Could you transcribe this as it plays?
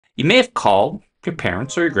You may have called your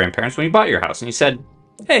parents or your grandparents when you bought your house and you said,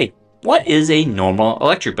 "Hey, what is a normal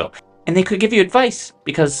electric bill?" And they could give you advice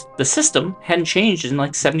because the system hadn't changed in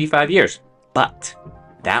like 75 years. But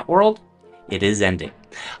that world, it is ending.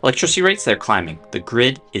 Electricity rates, they're climbing. The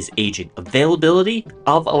grid is aging. Availability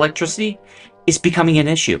of electricity is becoming an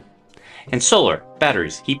issue. And solar,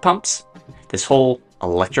 batteries, heat pumps, this whole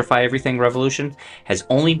electrify everything revolution has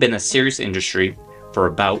only been a serious industry for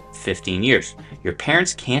about 15 years. Your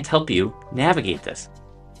parents can't help you navigate this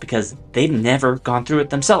because they've never gone through it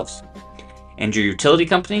themselves. And your utility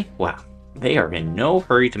company, wow, they are in no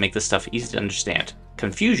hurry to make this stuff easy to understand.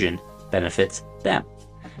 Confusion benefits them.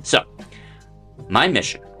 So, my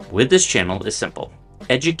mission with this channel is simple.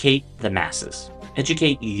 Educate the masses.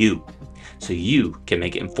 Educate you so you can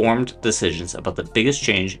make informed decisions about the biggest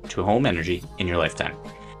change to home energy in your lifetime.